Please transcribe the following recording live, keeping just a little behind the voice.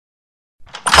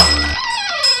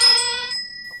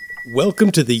Welcome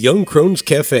to the Young Crones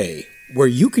Cafe, where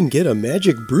you can get a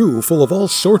magic brew full of all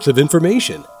sorts of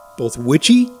information, both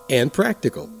witchy and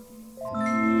practical.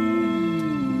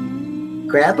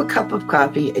 Grab a cup of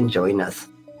coffee and join us.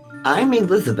 I'm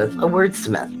Elizabeth, a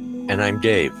wordsmith. And I'm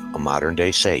Dave, a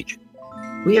modern-day sage.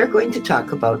 We are going to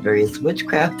talk about various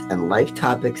witchcraft and life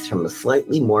topics from a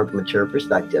slightly more mature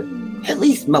perspective, at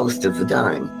least most of the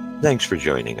time. Thanks for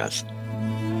joining us.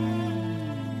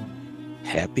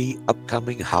 Happy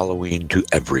upcoming Halloween to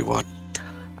everyone.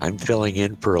 I'm filling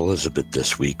in for Elizabeth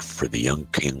this week for the Young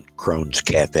Crones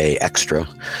Cafe Extra,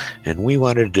 and we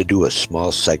wanted to do a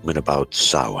small segment about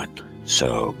Samhain.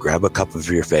 So grab a cup of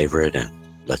your favorite and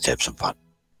let's have some fun.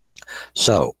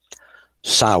 So,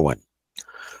 Samhain.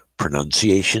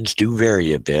 Pronunciations do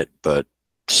vary a bit, but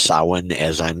Samhain,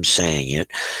 as I'm saying it,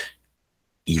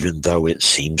 even though it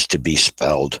seems to be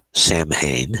spelled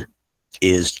Samhain,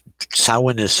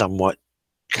 Samhain is somewhat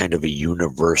kind of a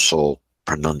universal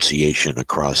pronunciation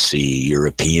across the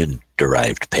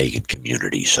European-derived pagan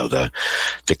community, so the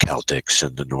Celtics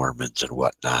and the Normans and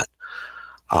whatnot.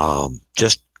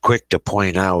 Just quick to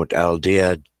point out, El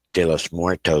Dia de los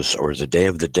Muertos, or the Day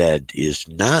of the Dead, is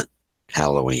not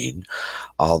Halloween,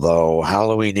 although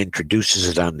Halloween introduces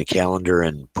it on the calendar,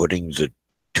 and putting the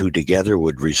two together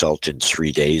would result in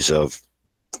 3 days of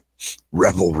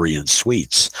revelry and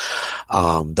sweets.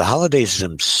 The holidays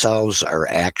themselves are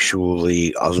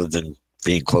actually, other than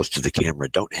being close to the camera,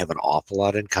 don't have an awful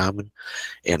lot in common,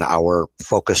 and our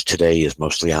focus today is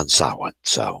mostly on Samhain.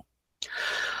 So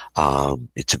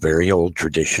it's a very old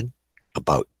tradition,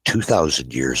 about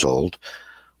 2,000 years old,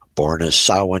 born as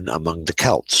Samhain among the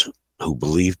Celts, who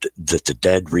believed that the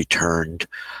dead returned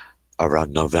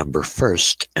around November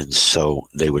 1st, and so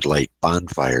they would light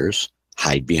bonfires,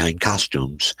 hide behind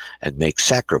costumes, and make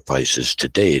sacrifices to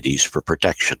deities for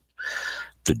protection.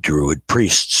 The Druid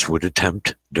priests would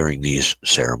attempt, during these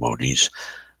ceremonies,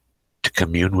 to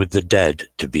commune with the dead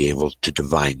to be able to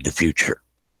divine the future.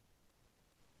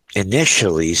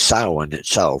 Initially, Samhain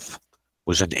itself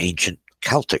was an ancient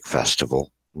Celtic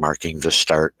festival marking the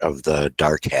start of the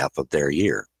dark half of their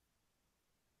year.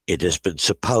 It has been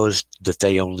supposed that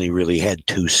they only really had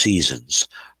 2 seasons,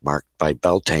 marked by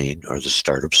Beltane, or the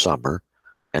start of summer,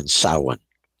 and Samhain,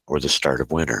 or the start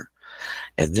of winter.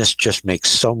 And this just makes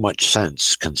so much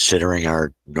sense, considering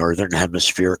our northern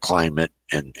hemisphere climate,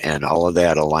 and all of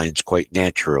that aligns quite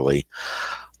naturally,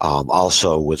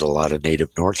 also with a lot of Native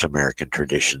North American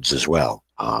traditions as well.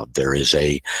 There is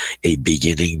a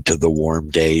beginning to the warm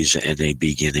days and a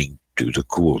beginning to the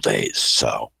cool days.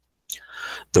 So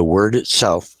the word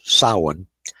itself, Samhain,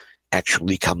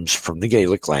 actually comes from the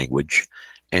Gaelic language,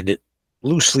 and it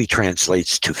loosely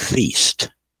translates to feast.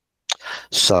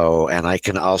 So, and I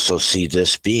can also see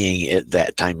this being at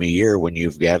that time of year when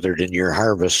you've gathered in your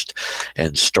harvest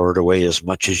and stored away as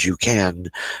much as you can.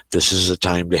 This is a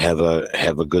time to have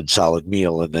a good solid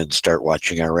meal and then start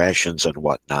watching our rations and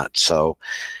whatnot. So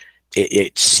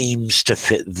it seems to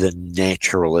fit the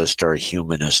naturalist or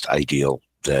humanist ideal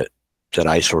that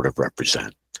I sort of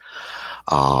represent.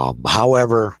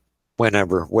 However,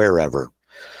 whenever, wherever,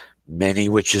 many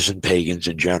witches and pagans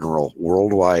in general,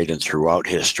 worldwide and throughout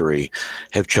history,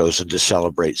 have chosen to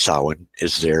celebrate Samhain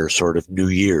as their sort of new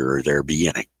year or their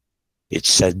beginning. It's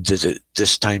said that at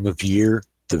this time of year,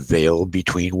 the veil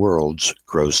between worlds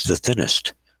grows the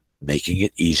thinnest, making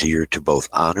it easier to both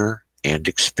honor and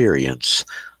experience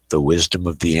the wisdom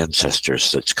of the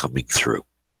ancestors that's coming through.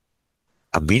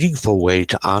 A meaningful way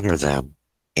to honor them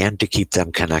and to keep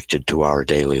them connected to our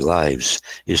daily lives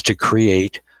is to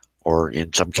create, or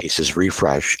in some cases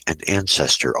refresh, an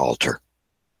ancestor altar.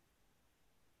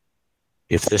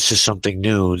 If this is something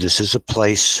new, this is a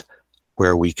place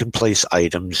where we can place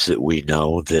items that we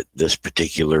know that this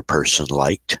particular person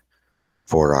liked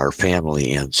for our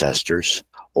family ancestors,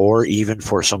 or even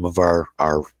for some of our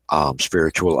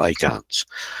spiritual icons.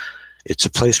 It's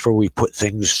a place where we put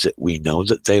things that we know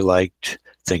that they liked,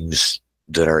 things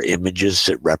that are images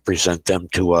that represent them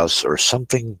to us, or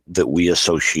something that we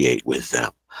associate with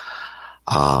them.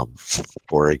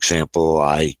 For example,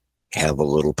 I have a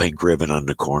little pink ribbon on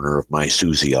the corner of my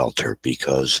Susie altar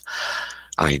because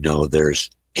I know there's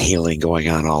healing going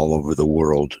on all over the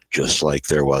world, just like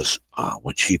there was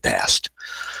when she passed.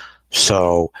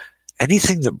 So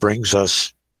anything that brings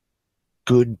us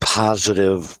good,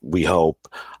 positive, we hope,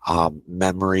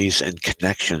 memories and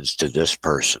connections to this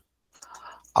person.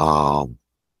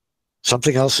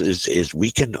 Something else is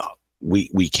we can,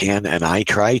 and I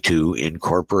try to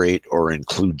incorporate or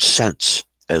include scents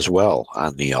as well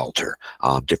on the altar,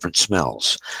 different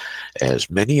smells, as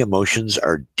many emotions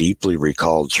are deeply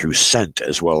recalled through scent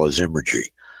as well as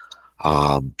imagery.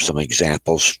 Some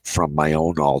examples from my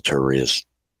own altar is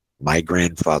my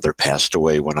grandfather passed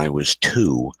away when I was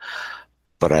 2,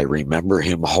 but I remember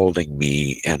him holding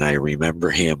me, and I remember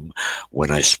him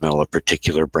when I smell a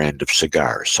particular brand of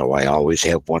cigar. So I always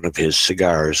have one of his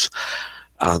cigars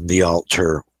on the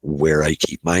altar where I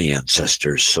keep my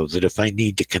ancestors, so that if I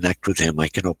need to connect with him, I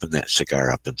can open that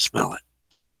cigar up and smell it.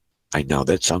 I know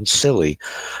that sounds silly,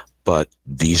 but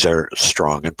these are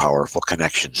strong and powerful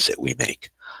connections that we make.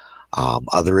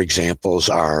 Other examples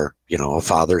are, a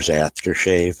father's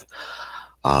aftershave,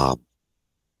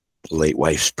 late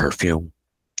wife's perfume,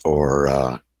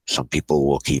 or some people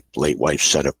will keep late wife's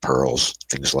set of pearls,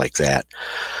 things like that.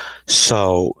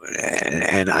 So,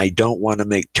 and I don't want to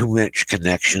make too much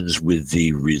connections with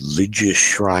the religious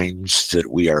shrines that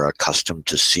we are accustomed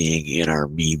to seeing in our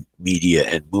media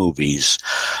and movies,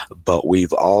 but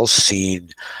we've all seen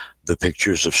the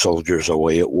pictures of soldiers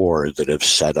away at war that have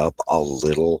set up a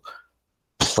little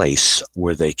place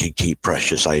where they can keep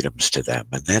precious items to them.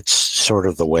 And that's sort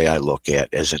of the way I look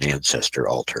at as an ancestor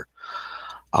altar.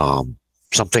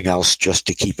 Something else just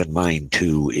to keep in mind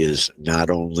too is not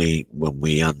only when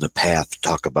we on the path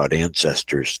talk about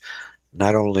ancestors,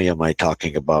 not only am I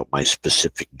talking about my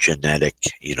specific genetic,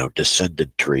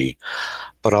 descendant tree,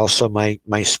 but also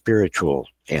my spiritual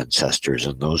ancestors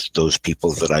and those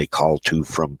people that I call to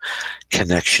from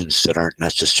connections that aren't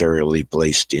necessarily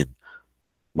placed in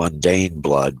mundane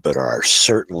blood, but are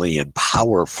certainly and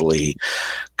powerfully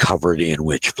covered in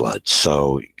witch blood.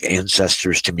 So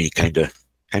ancestors to me kind of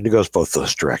goes both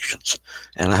those directions,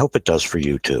 and I hope it does for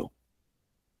you too.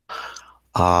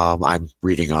 I'm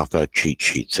reading off a cheat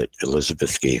sheet that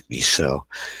Elizabeth gave me. So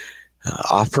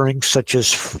offerings such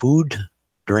as food,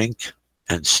 drink,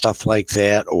 and stuff like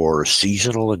that, or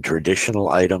seasonal and traditional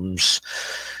items,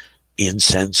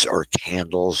 incense or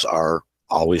candles are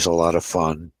always a lot of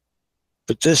fun.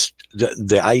 But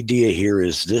the idea here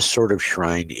is this sort of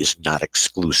shrine is not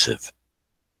exclusive.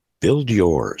 Build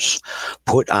yours.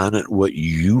 Put on it what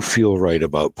you feel right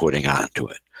about putting onto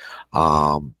it.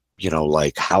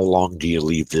 Like how long do you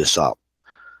leave this up?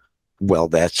 Well,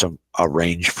 that's a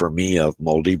range for me of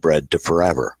moldy bread to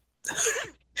forever.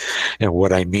 And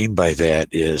what I mean by that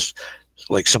is,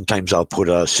 like, sometimes I'll put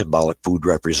a symbolic food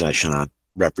representation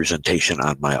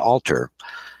on my altar,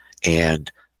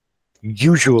 and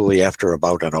usually after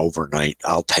about an overnight,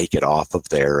 I'll take it off of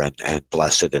there and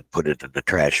bless it and put it in the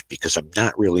trash, because I'm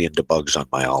not really into bugs on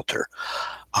my altar.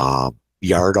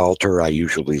 Yard altar, I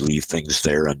usually leave things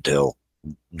there until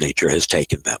nature has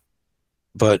taken them.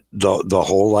 But the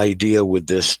whole idea with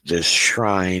this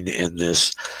shrine and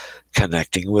this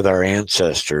connecting with our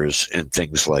ancestors and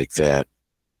things like that,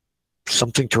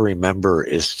 something to remember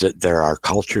is that there are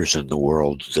cultures in the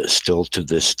world that still to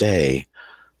this day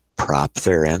prop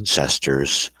their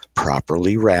ancestors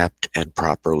properly wrapped and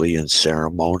properly and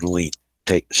ceremonially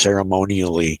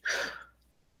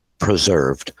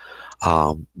preserved,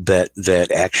 that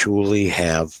actually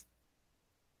have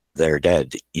their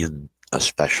dead in a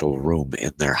special room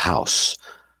in their house.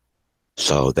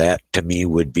 So that to me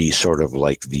would be sort of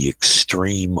like the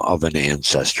extreme of an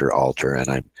ancestor altar,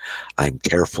 and I'm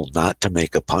careful not to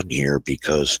make a pun here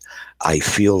because I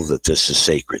feel that this is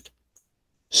sacred.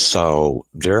 So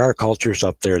there are cultures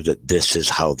up there that this is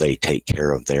how they take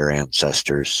care of their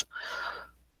ancestors.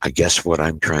 I guess what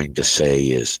I'm trying to say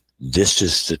is this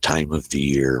is the time of the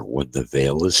year when the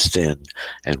veil is thin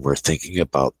and we're thinking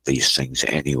about these things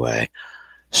anyway,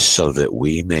 so that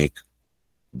we make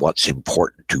what's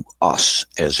important to us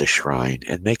as a shrine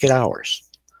and make it ours.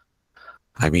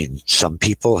 I mean, some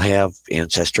people have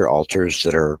ancestor altars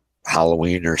that are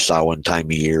Halloween or Samhain time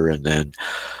of year, and then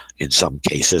in some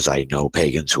cases, I know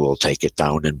pagans who will take it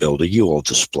down and build a Yule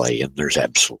display, and there's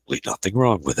absolutely nothing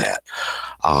wrong with that.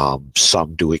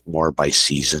 Some do it more by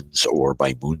seasons or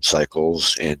by moon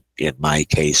cycles, and in my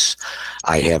case,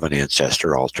 I have an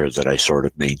ancestor altar that I sort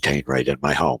of maintain right in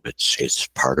my home. It's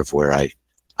part of where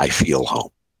I feel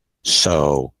home.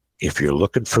 So if you're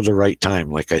looking for the right time,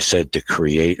 like I said, to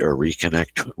create or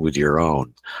reconnect with your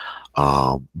own,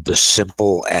 the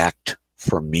simple act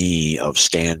for me of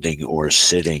standing or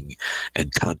sitting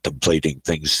and contemplating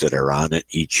things that are on it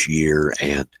each year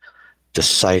and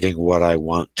deciding what I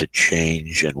want to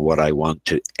change and what I want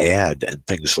to add and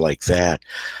things like that,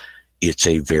 it's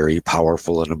a very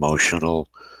powerful and emotional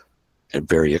and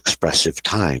very expressive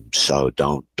time. So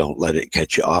don't let it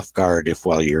catch you off guard if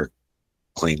while you're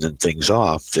cleaning things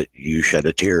off that you shed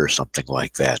a tear or something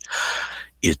like that.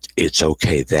 It's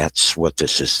okay. That's what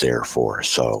this is there for.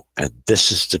 So, and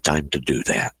this is the time to do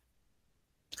that.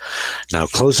 Now,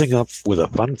 closing up with a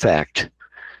fun fact,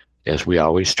 as we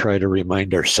always try to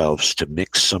remind ourselves to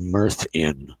mix some mirth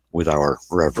in with our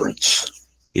reverence.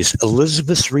 Is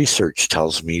Elizabeth's research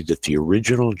tells me that the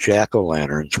original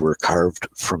jack-o'-lanterns were carved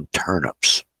from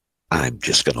turnips. I'm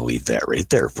just going to leave that right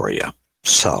there for you.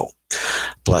 So,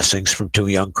 blessings from two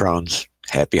young crones.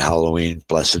 Happy Halloween,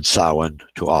 blessed Samhain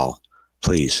to all.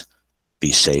 Please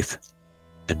be safe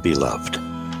and be loved.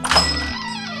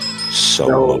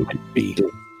 So it be.